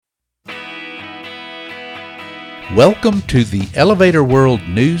Welcome to the Elevator World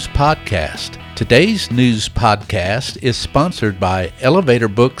News Podcast. Today's news podcast is sponsored by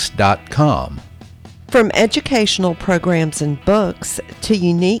ElevatorBooks.com. From educational programs and books to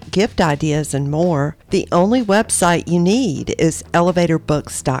unique gift ideas and more, the only website you need is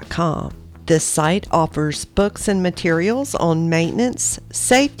ElevatorBooks.com. This site offers books and materials on maintenance,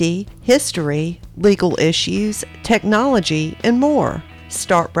 safety, history, legal issues, technology, and more.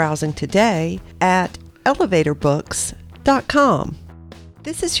 Start browsing today at ElevatorBooks.com.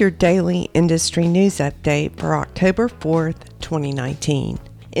 This is your daily industry news update for October 4th, 2019.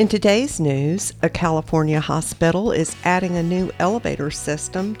 In today's news, a California hospital is adding a new elevator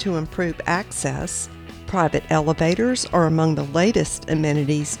system to improve access. Private elevators are among the latest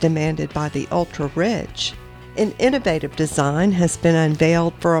amenities demanded by the ultra-rich. An innovative design has been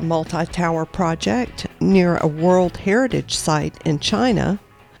unveiled for a multi-tower project near a World Heritage Site in China.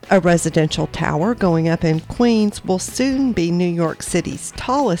 A residential tower going up in Queens will soon be New York City's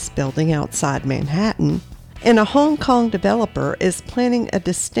tallest building outside Manhattan. And a Hong Kong developer is planning a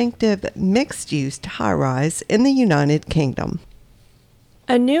distinctive mixed-use high-rise in the United Kingdom.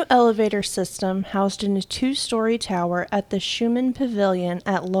 A new elevator system housed in a two-story tower at the Schumann Pavilion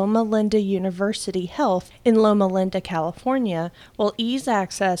at Loma Linda University Health in Loma Linda, California, will ease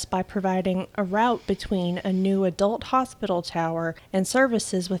access by providing a route between a new adult hospital tower and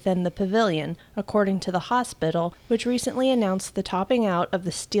services within the pavilion, according to the hospital, which recently announced the topping out of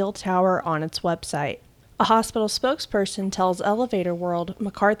the steel tower on its website. A hospital spokesperson tells Elevator World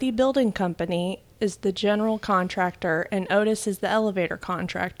McCarthy Building Company is the general contractor and Otis is the elevator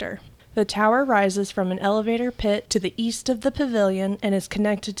contractor. The tower rises from an elevator pit to the east of the pavilion and is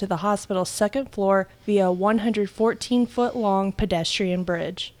connected to the hospital's second floor via a 114-foot-long pedestrian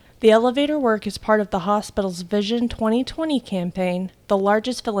bridge. The elevator work is part of the hospital's Vision 2020 campaign, the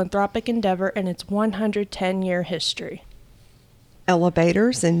largest philanthropic endeavor in its 110-year history.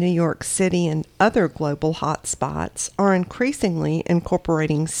 Elevators in New York City and other global hotspots are increasingly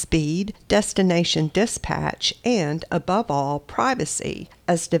incorporating speed, destination dispatch, and, above all, privacy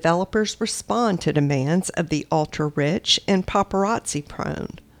as developers respond to demands of the ultra-rich and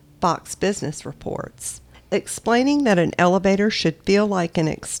paparazzi-prone, Fox Business reports. Explaining that an elevator should feel like an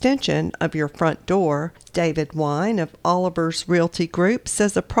extension of your front door, David Wine of Oliver's Realty Group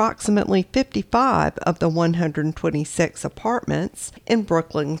says approximately 55 of the 126 apartments in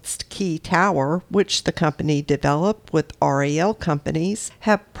Brooklyn's Key Tower, which the company developed with REL companies,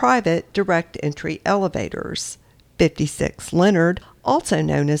 have private direct entry elevators. 56 Leonard, also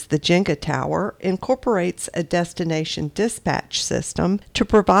known as the Jenga Tower, incorporates a destination dispatch system to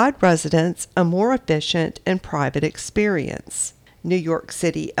provide residents a more efficient and private experience. New York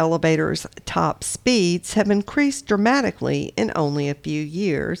City elevators' top speeds have increased dramatically in only a few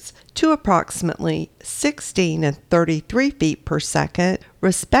years to approximately 16 and 33 feet per second,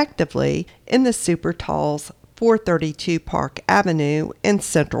 respectively, in the Super Tall's 432 Park Avenue and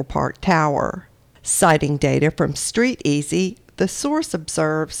Central Park Tower. Citing data from StreetEasy, the source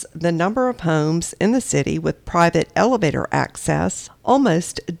observes the number of homes in the city with private elevator access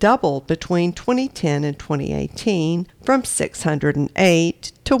almost doubled between 2010 and 2018 from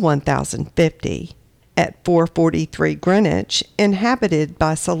 608 to 1,050. At 443 Greenwich, inhabited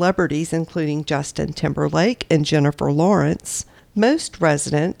by celebrities including Justin Timberlake and Jennifer Lawrence, most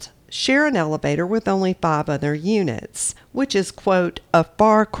residents share an elevator with only 5 other units, which is, quote, a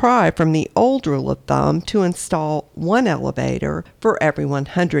far cry from the old rule of thumb to install one elevator for every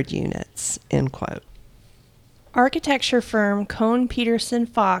 100 units, end quote. Architecture firm Kohn Pedersen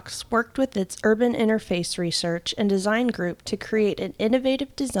Fox worked with its urban interface research and design group to create an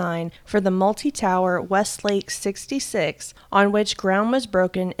innovative design for the multi-tower Westlake 66, on which ground was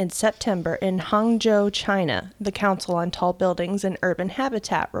broken in September in Hangzhou, China, the Council on Tall Buildings and Urban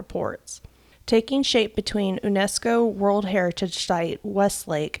Habitat reports. Taking shape between UNESCO World Heritage Site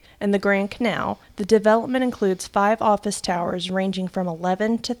Westlake and the Grand Canal, the development includes 5 office towers ranging from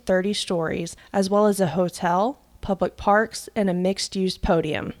 11 to 30 stories, as well as a hotel, public parks, and a mixed-use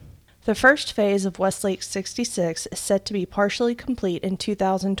podium. The first phase of Westlake 66 is set to be partially complete in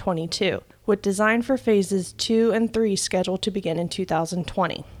 2022, with design for phases 2 and 3 scheduled to begin in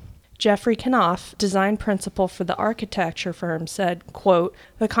 2020. Jeffrey Knopf, design principal for the architecture firm, said, quote,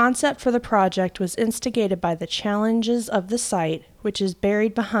 the concept for the project was instigated by the challenges of the site, which is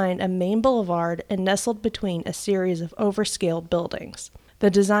buried behind a main boulevard and nestled between a series of overscaled buildings.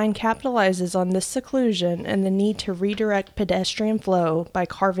 The design capitalizes on this seclusion and the need to redirect pedestrian flow by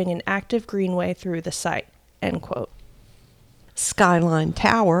carving an active greenway through the site, end quote. Skyline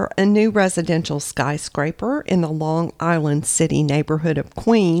Tower, a new residential skyscraper in the Long Island City neighborhood of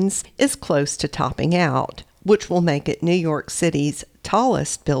Queens, is close to topping out. which will make it New York City's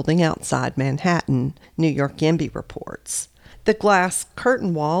tallest building outside Manhattan, New York YIMBY reports. The glass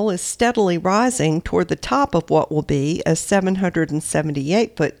curtain wall is steadily rising toward the top of what will be a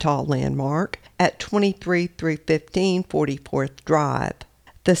 778-foot tall landmark at 23315 44th Drive.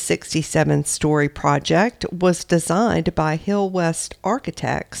 The 67-story project was designed by Hill West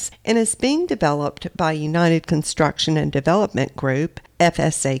Architects and is being developed by United Construction and Development Group,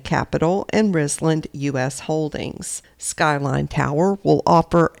 FSA Capital, and Risland U.S. Holdings. Skyline Tower will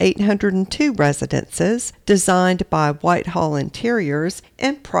offer 802 residences designed by Whitehall Interiors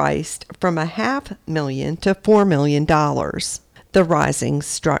and priced from $500,000 to $4 million. The rising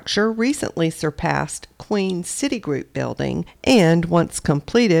structure recently surpassed Queen Citigroup building and, once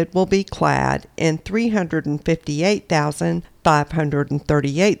completed, will be clad in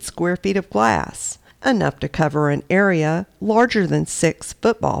 358,538 square feet of glass, enough to cover an area larger than 6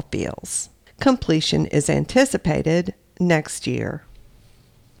 football fields. Completion is anticipated next year.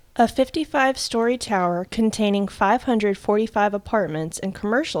 A 55-story tower containing 545 apartments and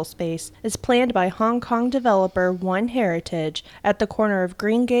commercial space is planned by Hong Kong developer One Heritage at the corner of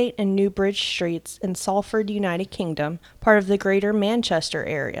Greengate and New Bridge Streets in Salford, United Kingdom, part of the Greater Manchester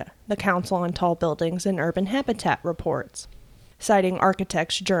area, the Council on Tall Buildings and Urban Habitat reports, citing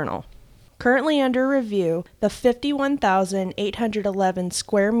Architects Journal. Currently under review, the 51,811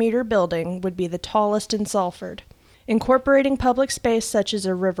 square meter building would be the tallest in Salford. Incorporating public space such as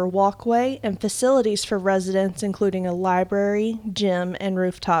a river walkway and facilities for residents including a library, gym, and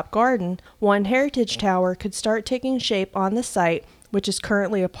rooftop garden, One Heritage Tower could start taking shape on the site, which is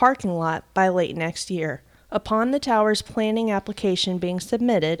currently a parking lot, by late next year. Upon the tower's planning application being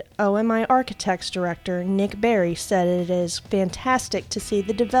submitted, OMI Architects Director Nick Berry said it is fantastic to see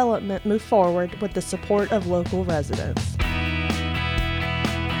the development move forward with the support of local residents.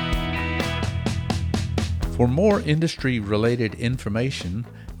 For more industry-related information,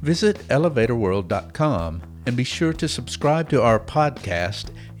 visit elevatorworld.com and be sure to subscribe to our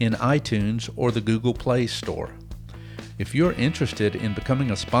podcast in iTunes or the Google Play Store. If you're interested in becoming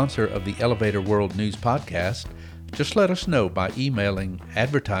a sponsor of the Elevator World News Podcast, just let us know by emailing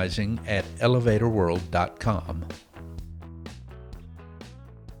advertising@elevatorworld.com.